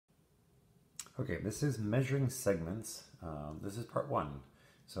Okay, this is measuring segments. This is part one.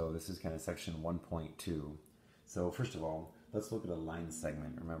 So this is kind of section 1.2. So first of all, let's look at a line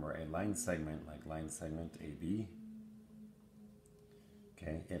segment. Remember, a line segment, like line segment AB,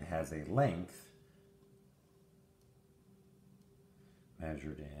 okay, it has a length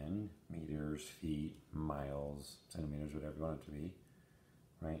measured in meters, feet, miles, centimeters, whatever you want it to be,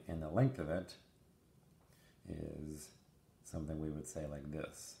 right? And the length of it is something we would say like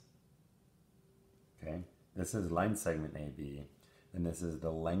this. Okay, this is line segment AB, and this is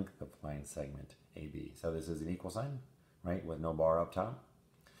the length of line segment AB. So this is an equal sign, right, with no bar up top.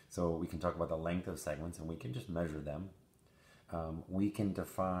 So we can talk about the length of segments, and we can just measure them. We can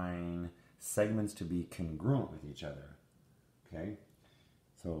define segments to be congruent with each other, okay?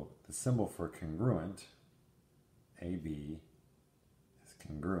 So the symbol for congruent, AB, is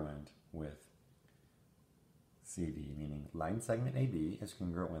congruent with CD, meaning line segment AB is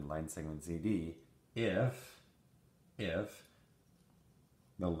congruent with line segment CD if the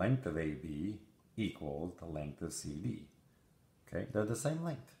length of AB equals the length of CD. Okay, they're the same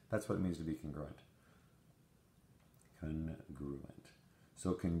length. That's what it means to be congruent. Congruent.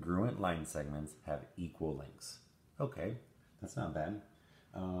 So congruent line segments have equal lengths. Okay, that's not bad.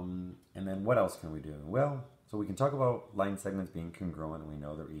 And then what else can we do? Well, so we can talk about line segments being congruent. We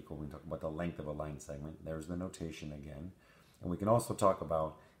know they're equal. We can talk about the length of a line segment. There's the notation again. And we can also talk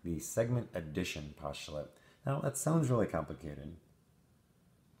about the segment addition postulate. Now, that sounds really complicated.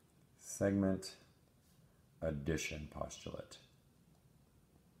 Segment addition postulate.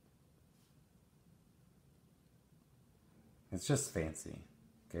 It's just fancy,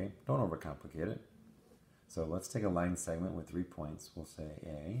 okay? Don't overcomplicate it. So let's take a line segment with 3 points. We'll say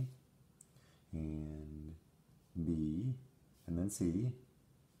A and B and then C.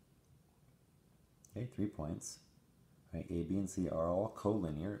 Okay, 3 points. Right, A, B, and C are all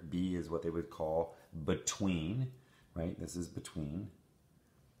collinear. B is what they would call between, right? This is between.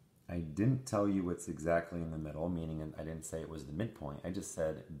 I didn't tell you what's exactly in the middle, meaning I didn't say it was the midpoint. I just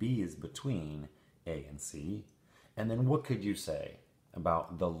said B is between A and C. And then what could you say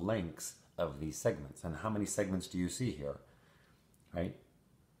about the lengths of these segments? And how many segments do you see here? Right?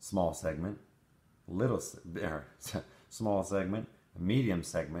 Small segment, small segment, medium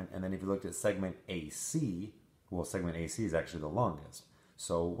segment, and then if you looked at segment AC, well, segment AC is actually the longest.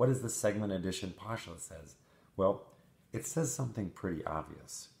 So what does the segment addition postulate says? Well, it says something pretty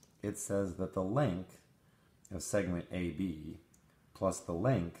obvious. It says that the length of segment AB plus the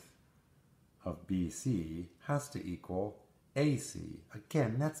length of BC has to equal AC.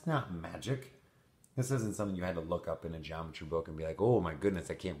 Again, that's not magic. This isn't something you had to look up in a geometry book and be like, oh my goodness,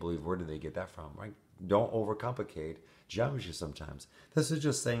 I can't believe, where did they get that from, right? Don't overcomplicate geometry sometimes. This is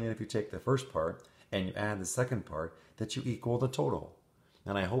just saying that if you take the first part and you add the second part, that you equal the total.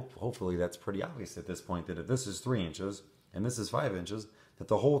 And I hopefully that's pretty obvious at this point, that if this is 3 inches and this is 5 inches, that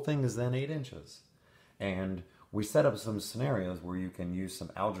the whole thing is then 8 inches. And we set up some scenarios where you can use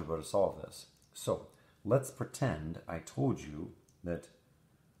some algebra to solve this. So let's pretend I told you that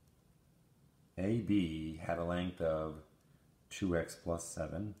AB had a length of 2x plus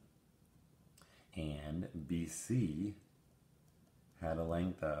 7 and BC had a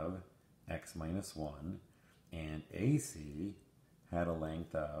length of x minus 1 and AC had a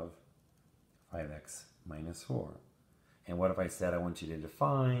length of 5x minus 4. And what if I said I want you to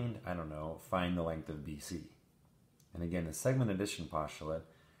define, I don't know, find the length of BC? And again, the segment addition postulate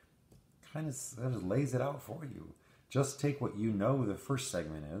kind of lays it out for you. Just take what you know the first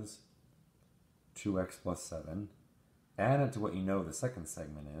segment is, 2x plus 7, add it to what you know the second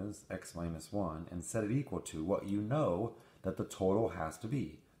segment is, x minus 1, and set it equal to what you know that the total has to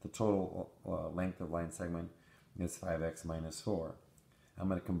be. The total length of line segment is 5x minus 4. I'm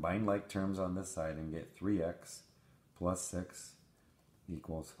going to combine like terms on this side and get 3x plus 6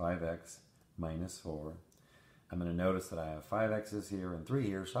 equals 5x minus 4. I'm going to notice that I have 5 x's here and 3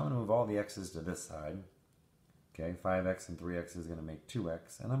 here, so I'm going to move all the x's to this side. Okay, 5x and 3x is going to make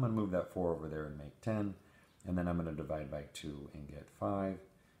 2x, and I'm going to move that 4 over there and make 10, and then I'm going to divide by 2 and get 5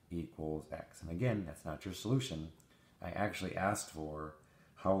 equals x. And again, that's not your solution. I actually asked for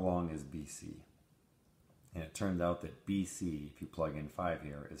how long is BC, and it turned out that BC, if you plug in 5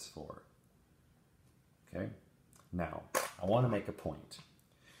 here, is 4. Okay, now I want to make a point.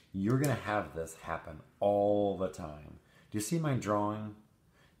 You're going to have this happen all the time. Do you see my drawing?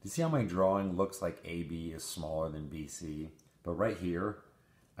 Do you see how my drawing looks like AB is smaller than BC? But right here,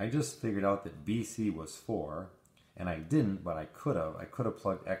 I just figured out that BC was 4, and I didn't, but I could have. I could have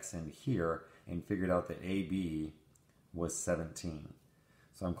plugged x in here and figured out that AB was 17.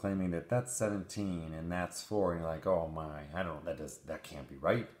 So I'm claiming that that's 17 and that's 4, and you're like, oh my, I don't know, that can't be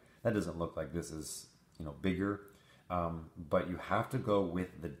right. that doesn't look like this is, bigger. But you have to go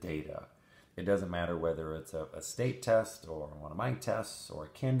with the data. It doesn't matter whether it's a state test or one of my tests or a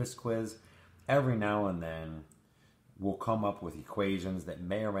Canvas quiz. Every now and then, we'll come up with equations that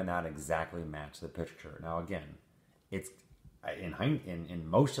may or may not exactly match the picture. Now, again, it's in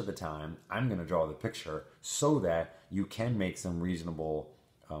most of the time, I'm going to draw the picture so that you can make some reasonable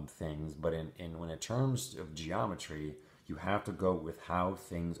things. But when in terms of geometry, you have to go with how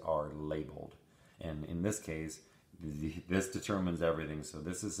things are labeled. And in this case, this determines everything. So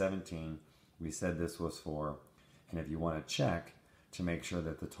this is 17. We said this was 4. And if you want to check to make sure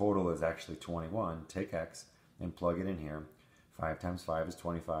that the total is actually 21, take x and plug it in here. 5 times 5 is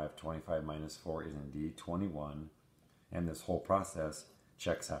 25. 25 minus 4 is indeed 21. And this whole process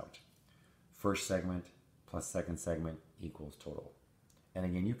checks out. First segment plus second segment equals total. And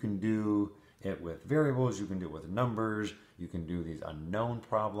again, you can do it with variables, you can do it with numbers, you can do these unknown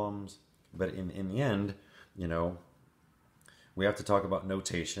problems. But in the end, we have to talk about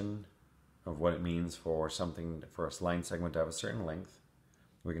notation of what it means for something, for a line segment to have a certain length.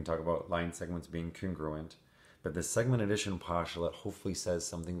 We can talk about line segments being congruent. But the segment addition postulate hopefully says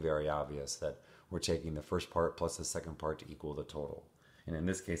something very obvious, that we're taking the first part plus the second part to equal the total. And in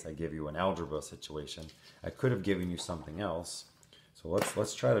this case, I give you an algebra situation. I could have given you something else. So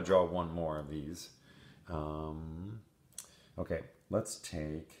let's try to draw one more of these. Okay, let's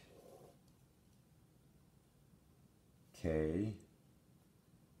take K,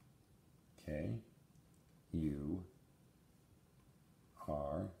 U,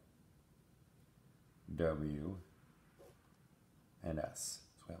 R, W, and S.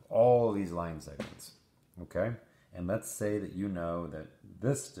 So we have all these line segments, okay? And let's say that you know that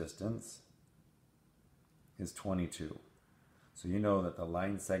this distance is 22. So you know that the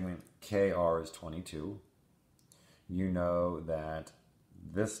line segment KR is 22. You know that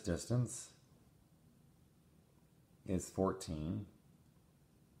this distance is 14.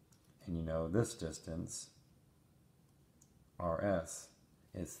 And you know this distance, RS,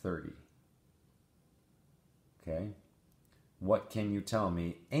 is 30. Okay? What can you tell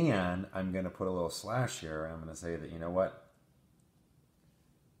me? And I'm going to put a little slash here, and I'm going to say that, you know what?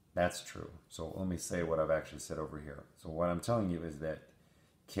 That's true. So let me say what I've actually said over here. So what I'm telling you is that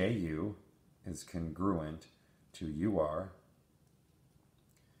KU is congruent to UR.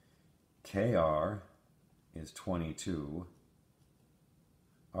 KR is 22.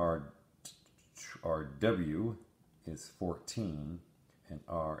 RW is 14. And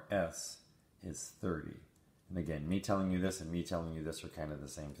RS is 30. And again, me telling you this and me telling you this are kind of the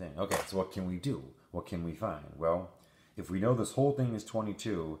same thing. Okay, so what can we do? What can we find? Well, if we know this whole thing is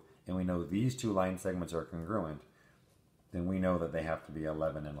 22 and we know these two line segments are congruent, then we know that they have to be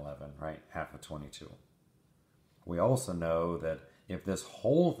 11 and 11, right? Half of 22. We also know that if this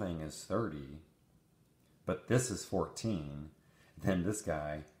whole thing is 30, but this is 14, then this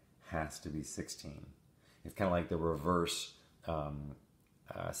guy has to be 16. It's kind of like the reverse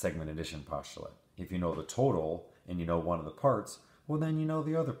segment addition postulate. If you know the total and you know one of the parts, well, then you know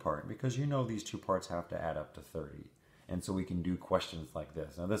the other part, because you know these two parts have to add up to 30. And so we can do questions like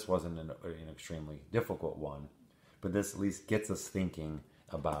this. Now, this wasn't an extremely difficult one, but this at least gets us thinking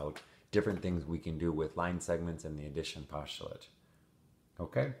about different things we can do with line segments and the addition postulate.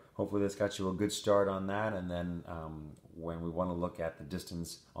 Okay, hopefully this got you a good start on that. And then when we want to look at the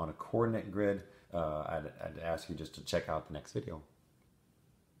distance on a coordinate grid, I'd ask you just to check out the next video.